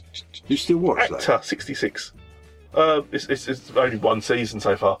 You still watch that? Actor, 66. It's only one season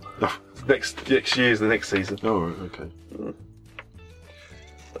so far. Next year's the next season. Oh, right,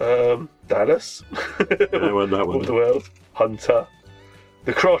 okay. Dallas. Yeah, well, that one. Of the World. Hunter.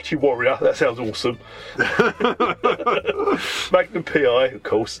 The Karate Warrior. That sounds awesome. Magnum P.I., of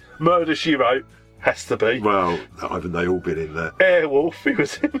course. Murder, She Wrote. Has to be. Well, haven't they all been in there? Airwolf, he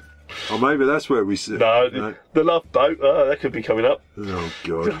was in. Oh, maybe that's where we sit. No, The Love Boat. That could be coming up. Oh,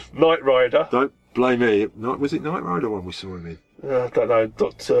 God. Knight Rider. Don't blame me. Was it Knight Rider one we saw him in? I don't know.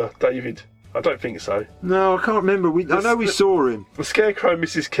 Dr. David. I don't think so. No, I can't remember. I know we saw him. The Scarecrow,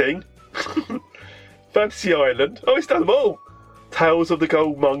 Mrs. King. Fantasy Island. Oh, he's done them all. Tales of the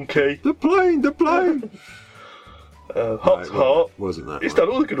Gold Monkey. The plane. Hot to Heart. Wasn't that? He's done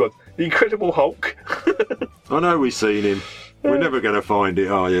all the good ones. The Incredible Hulk. I know we've seen him. We're never going to find it,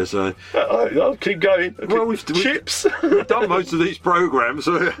 are you? So I'll keep going. Well, we've Chips. We've done most of these programmes.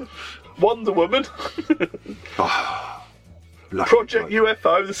 So. Wonder Woman. Project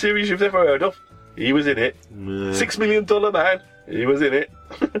UFO, the series you've never heard of. He was in it. Yeah. $6 Million Man. He was in it.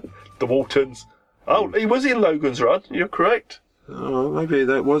 The Waltons. Oh, he was in Logan's Run. You're correct. Oh, maybe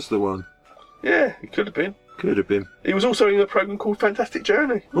that was the one. Yeah, it could have been. Could have been. He was also in a program called Fantastic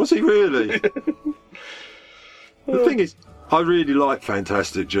Journey. Was he really? The thing is, I really like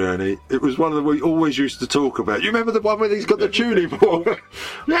Fantastic Journey. It was one that we always used to talk about. You remember the one where he's got the tuning fork?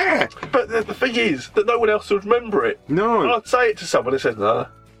 Yeah! But the thing is that no one else would remember it. No. I'd say it to someone and said, no.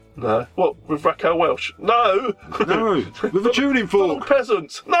 What, with Raquel Welch? No! No, with a tuning fork.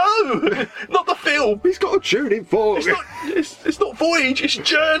 Peasants. No! Not the film. He's got a tuning fork. It's not Voyage, it's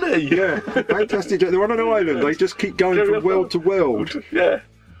Journey. Yeah, Fantastic Journey. They're on an island. They just keep going from world to world. Yeah.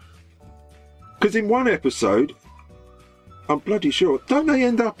 Because in one episode, I'm bloody sure, don't they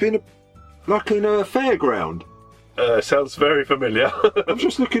end up in a fairground? Sounds very familiar. I'm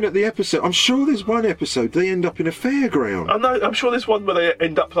just looking at the episode. I'm sure there's one episode they end up in a fairground. I know. I'm sure there's one where they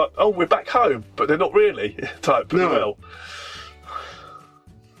end up like, oh, we're back home, but they're not really. Type pretty well.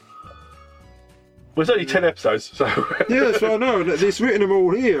 Well, it's only 10 episodes, so. Yeah, that's what I know. It's written them all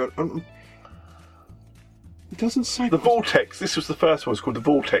here. It doesn't say. The Vortex. This was the first one. It's called The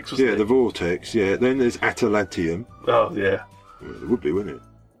Vortex, wasn't it? Yeah, The Vortex. Yeah. Then there's Atalantium. Oh, yeah. It would be, wouldn't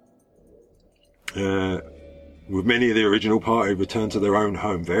it? With many of the original party return to their own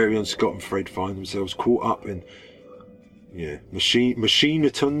home, Varian, Scott and Fred find themselves caught up in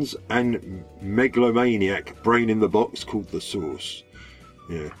machinatons and megalomaniac brain in the box called the Source.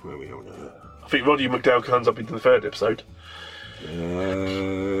 Yeah, well, we all know that. I think Roddy McDowell comes up into the third episode.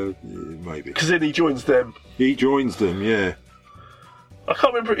 Maybe. Because then he joins them. He joins them, yeah. I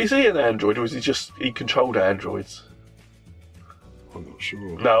can't remember, is he an android or is he controlled androids? I'm not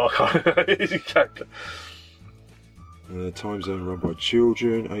sure. No, I can't. Time zone run by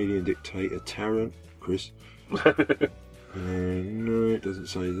children, alien dictator Tarrant, Chris. No, it doesn't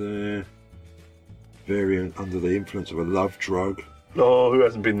say there. Variant under the influence of a love drug. Oh, who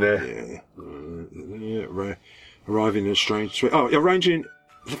hasn't been there? Yeah. Arriving in a strange... arranging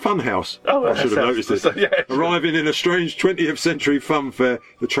the Funhouse. Oh, I should have noticed this. Yeah. Arriving in a strange 20th century funfair,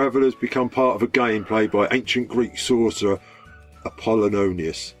 the travellers become part of a game played by ancient Greek sorcerer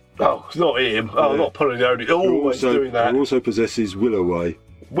Apollonius. Oh, it's not him. Oh, not Apollonius. Always doing that. He also possesses Willoway.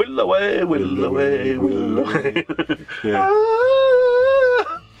 Willoway. Yeah.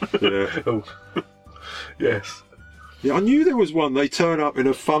 Yeah. Oh. Yes. Yeah, I knew there was one. They turn up in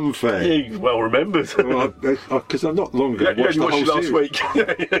a fun fair. Yeah, you well remembered. Because I'm not long ago watched the whole last week.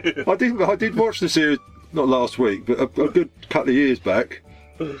 I did watch the series, not last week, but a good couple of years back.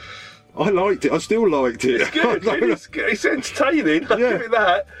 I liked it. I still liked it. It's good. It's entertaining. I'll give it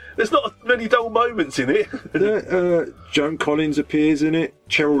that. There's not many dull moments in it. Joan Collins appears in it.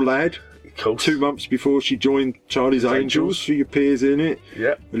 Cheryl Ladd. course. 2 months before she joined Charlie's Angels, she appears in it.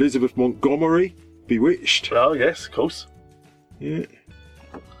 Yeah. Elizabeth Montgomery, Bewitched. Oh, yes, of course. Yeah.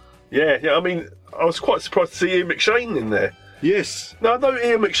 Yeah, I mean, I was quite surprised to see Ian McShane in there. Yes. Now, I know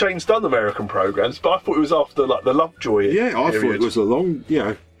Ian McShane's done American programmes, but I thought it was after, like, the Lovejoy Yeah, I period. thought it was a long,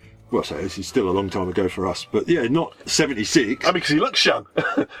 well, so this is still a long time ago for us, but yeah, not 76. I mean, because he looks young.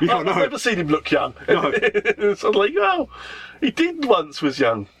 Yeah, I've never seen him look young. No. So I'm like, oh, he did once was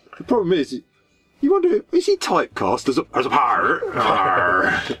young. The problem is, you wonder, is he typecast as a pirate?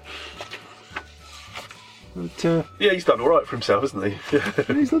 But, yeah, he's done all right for himself, hasn't he?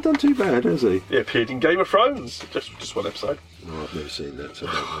 He's not done too bad, has he? He appeared in Game of Thrones, just one episode. Oh, I've never seen that, so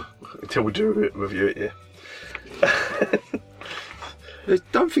I don't know. Until we do review it, yeah. I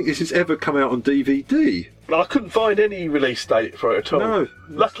don't think this has ever come out on DVD. I couldn't find any release date for it at all. No.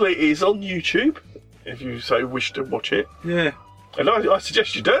 Luckily, it is on YouTube, if you so wish to watch it. Yeah. And I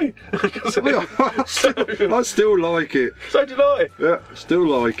suggest you do. I still like it. So did I. Yeah, still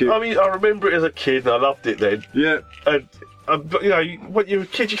like it. I mean, I remember it as a kid and I loved it then. Yeah. And, but, you know, when you're a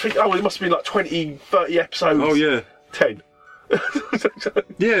kid, you think, oh, it must be like 20, 30 episodes. Oh, yeah. 10.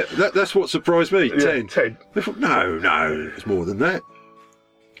 Yeah, that's what surprised me. 10. 10. I thought, no, it's more than that.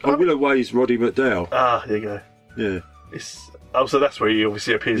 Willow Way's Roddy McDowall. Ah, there you go. Yeah. So that's where he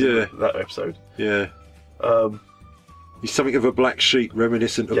obviously appears in that episode. Yeah. He's something of a black sheep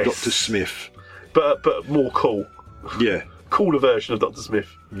reminiscent of Yes. Dr. Smith. But more cool. Yeah. Cooler version of Dr. Smith.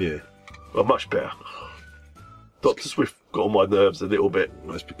 Yeah. Well, much better. Dr. Swift got on my nerves a little bit.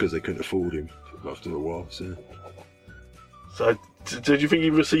 That's because they couldn't afford him after a while, so... So, did you think he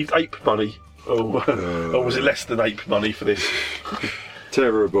received ape money? Or was it less than ape money for this?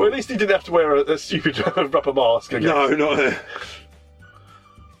 Terrible. Well, at least he didn't have to wear a stupid rubber mask, I guess. No, not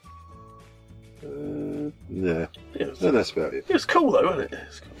yeah. And that's about it. It was cool though, wasn't it?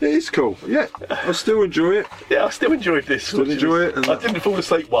 It is cool. Yeah, I still enjoy it. Yeah, I still enjoyed this. Still enjoy it. And I didn't fall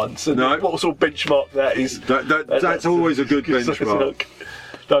asleep once. And No. what sort of benchmark that is? That's always a good benchmark.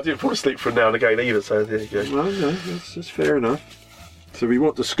 No, I didn't fall asleep for now and again either, so there you go. No, that's fair enough. So we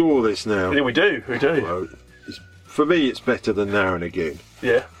want to score this now. Yeah, we do. Well, for me, it's better than Now and Again.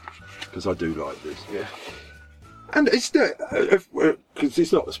 Yeah. Because I do like this. Yeah. And it's because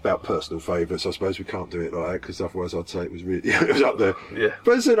it's not about personal favourites. I suppose we can't do it like that because otherwise I'd say it was really it was up there. Yeah.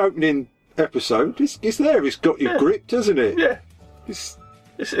 But as an opening episode, it's there. It's got you gripped, hasn't it? Yeah. It's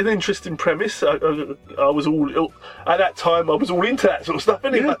an interesting premise. I was all at that time. I was all into that sort of stuff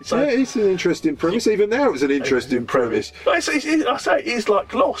anyway. Yeah, so. It's an interesting premise. Even now, it's an interesting premise. But I say it is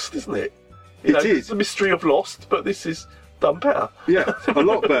like Lost, isn't it? It is. It's the mystery of Lost, but this is done better. Yeah, a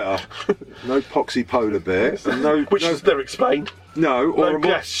lot better. No poxy polar bear, and which is never explained. No, or a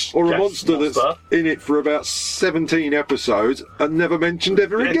gas monster that's monster. in it for about 17 episodes and never mentioned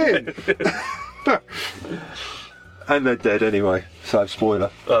ever again. And they're dead anyway, so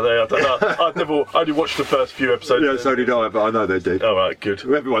spoiler. I don't know. I only watched the first few episodes. Yeah, so did I, but I know they're dead. All right, good.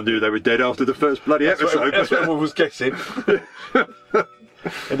 Everyone knew they were dead after the first bloody episode. That's what everyone was guessing.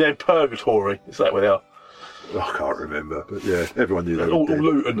 And then Purgatory, is that where they are? I can't remember, but yeah, everyone knew they were All dead.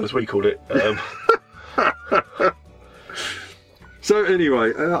 Luton, as we called it. So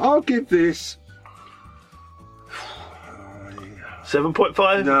anyway, I'll give this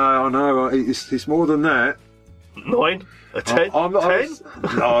 7.5. No, it's more than that. 9? A 10? 10?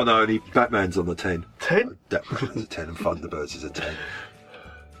 No, only Batman's on the 10. 10? Batman's a 10 and Thunderbirds is a 10.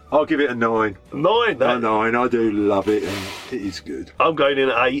 I'll give it a 9. 9? A 9. I do love it, and it is good. I'm going in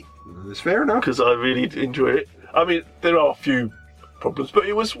at 8. It's fair enough. Because I really enjoy it. I mean, there are a few problems, but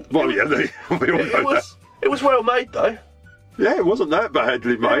it was... Well, yeah, we all know that. It was well made, though. Yeah, it wasn't that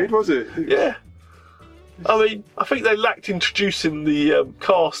badly made, was it? Yeah. I mean, I think they lacked introducing the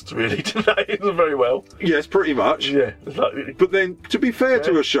cast, really, didn't they? Very well. Yes, pretty much. Yeah. But then, to be fair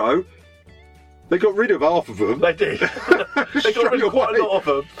to a show, they got rid of half of them. They did. They got rid of quite a lot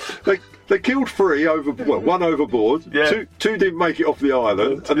of them. They killed 3 one overboard. Yeah. Two didn't make it off the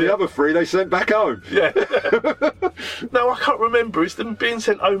island, and the other 3 they sent back home. Yeah. No, I can't remember. Is them being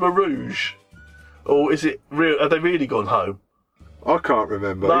sent home a rouge, or is it real? Have they really gone home? I can't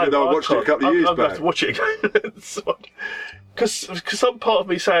remember. No, even though I watched it a couple of years I'm going to back. have to watch it again. Because some part of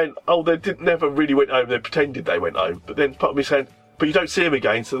me saying, oh, they never really went home. They pretended they went home, but then part of me saying, but you don't see them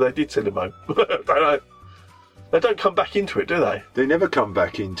again, so they did send them home. I don't know. They don't come back into it, do they? They never come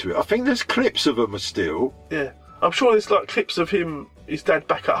back into it. I think there's clips of them still. Yeah. I'm sure there's like clips of his dad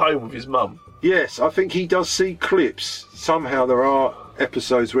back at home with his mum. Yes, I think he does see clips. Somehow there are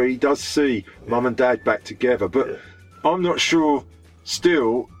episodes where he does see mum and dad back together, but I'm not sure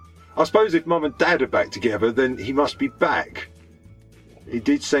still. I suppose if mum and dad are back together, then he must be back. he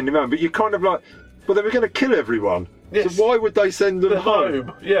did send him home. But you're kind of like, well, they were going to kill everyone. Yes. So why would they send them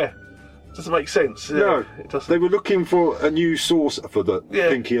home? Yeah. Doesn't make sense. Yeah, No, it doesn't. they were looking for a new source for the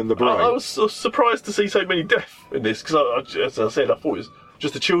Pinky and the Brain. I was surprised to see so many deaths in this because, as I said, I thought it was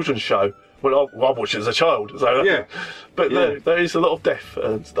just a children's show. When I watched it as a child, so Yeah. But Yeah. there is a lot of death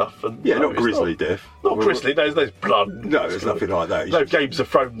and stuff, and Yeah, no, not it's grisly death. Not grisly. There's blood. No, there's nothing like that. No Games of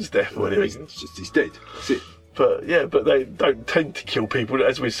Thrones death or anything. It's just he's dead. That's it. But yeah, but they don't tend to kill people,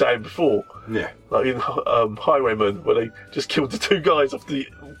 as we were saying before. Yeah. Like in Highwaymen, where they just killed the two guys off the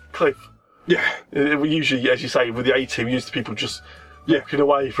cliff. Yeah. We usually, as you say, with the A-Team, used to people just walking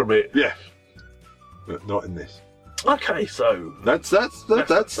away from it. Yeah. But not in this. Okay, so That's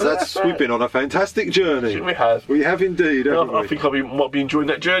we've been on a fantastic journey. we have. We have indeed, haven't I we? think might be enjoying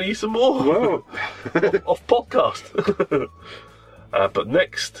that journey some more. Well. off podcast. But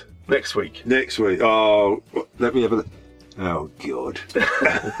next week. Next week. Oh, let me have a look. Oh, God.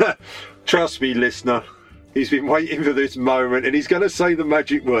 Trust me, listener. He's been waiting for this moment, and he's going to say the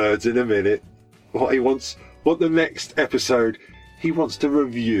magic words in a minute. What the next episode he wants to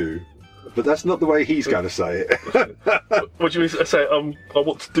review. But that's not the way he's going to say it. What do you mean? Say, I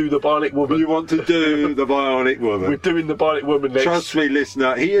want to do the Bionic Woman. You want to do the Bionic Woman. We're doing the Bionic Woman next. Trust me,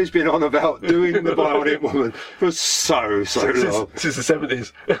 listener, he has been on about doing the Bionic Woman for so long. Since the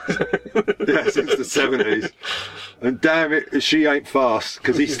 70s. Yeah, since the 70s. And damn it, she ain't fast,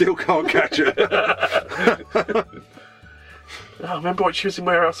 because he still can't catch her. I remember when she was in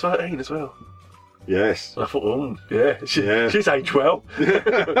Warehouse 13 as well. Yes. I thought, she's aged well.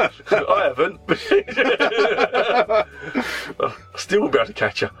 I haven't. I still won't be able to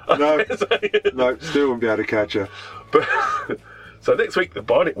catch her. No, still won't be able to catch her. But, so next week, the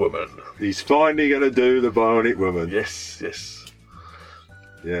Bionic Woman. He's finally going to do the Bionic Woman. Yes.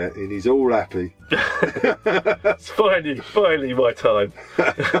 Yeah, and he's all happy. It's finally my time.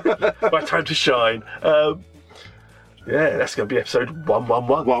 My time to shine. Yeah, that's going to be episode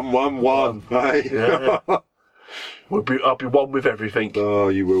 111. 111, hey? Yeah. I'll be one with everything. Oh,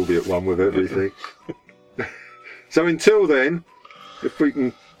 you will be at one with everything. So until then, if we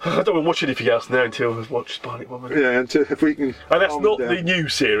can... I don't want to watch anything else now until I've watched Bionic Woman. Yeah, if we can... And that's not the new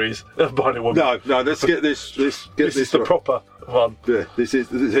series of Bionic Woman. No, let's get this... This is the proper one. Yeah,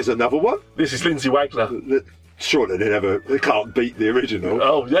 there's another one? This is Lindsay Wagner. Surely they can't beat the original.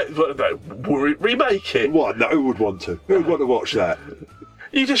 Oh, yeah, remake it. What? No, who would want to? Who would want to watch that?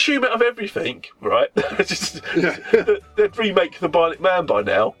 You'd assume out of everything, right? They'd remake The Bionic Man by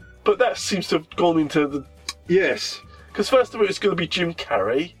now, but that seems to have gone into the... Yes. Because first of all, it's going to be Jim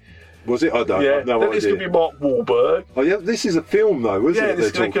Carrey. Was it? I don't know. Yeah, then it's going to be Mark Wahlberg. Oh, yeah, this is a film, though, isn't it? Yeah,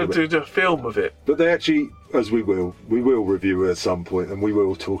 they're going to do a film of it. But they actually, as we will review it at some point, and we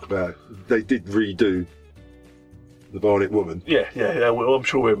will talk about it. They did redo the Bionic Woman. Yeah. Well, I'm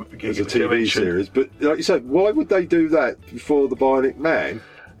sure we're as a TV series. But like you said, why would they do that before the Bionic Man?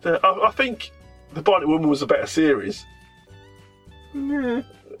 I think the Bionic Woman was a better series. Yeah.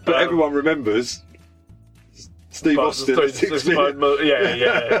 But everyone remembers Steve Austin at 6 million.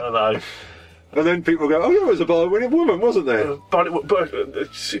 Yeah, I know. And then people go, oh, yeah, there was a Bionic Woman, wasn't there?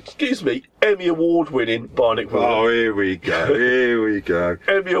 Excuse me, Emmy Award-winning Bionic Woman. Oh, here we go.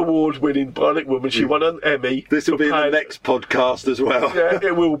 Emmy Award-winning Bionic Woman. She won an Emmy. This will be in the next podcast as well. Yeah,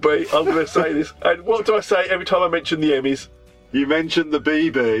 it will be. I'm going to say this. And what do I say every time I mention the Emmys? You mentioned the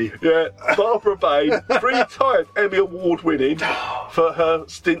BB. Yeah, Barbara Bain, 3-time Emmy Award-winning for her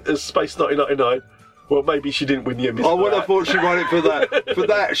stint as Space 1999. Well, maybe she didn't win the Emmys. Oh, well, I thought she won it for that. For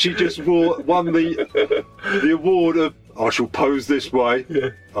that, she just won the award of, I shall pose this way. Yeah.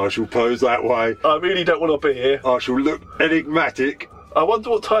 I shall pose that way. I really don't want to be here. I shall look enigmatic. I wonder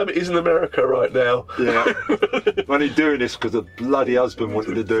what time it is in America right now. Yeah. I'm only doing this because the bloody husband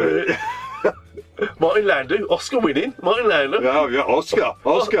wanted to do it. Martin Landau, Oscar winning. Martin Landau. Oh, yeah, Oscar.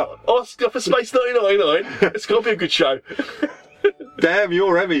 Oscar for Space 1999. It's going to be a good show. Damn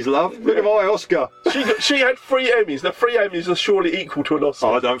your Emmys, love. Look at my Oscar. She had 3 Emmys. The 3 Emmys are surely equal to an Oscar.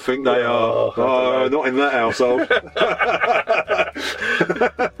 I don't think they are. Oh, not in that household.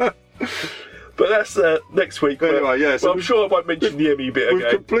 But that's next week. Anyway, yeah. So I'm sure I won't mention the Emmy bit again.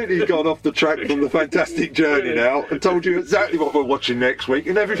 We've completely gone off the track from the fantastic journey now and told you exactly what we're watching next week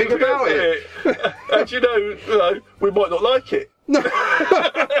and everything about it. And you know, we might not like it.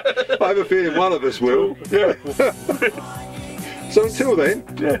 I have a feeling one of us will. Yeah. So until then,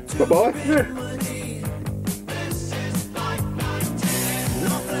 yeah. Bye-bye. Yeah.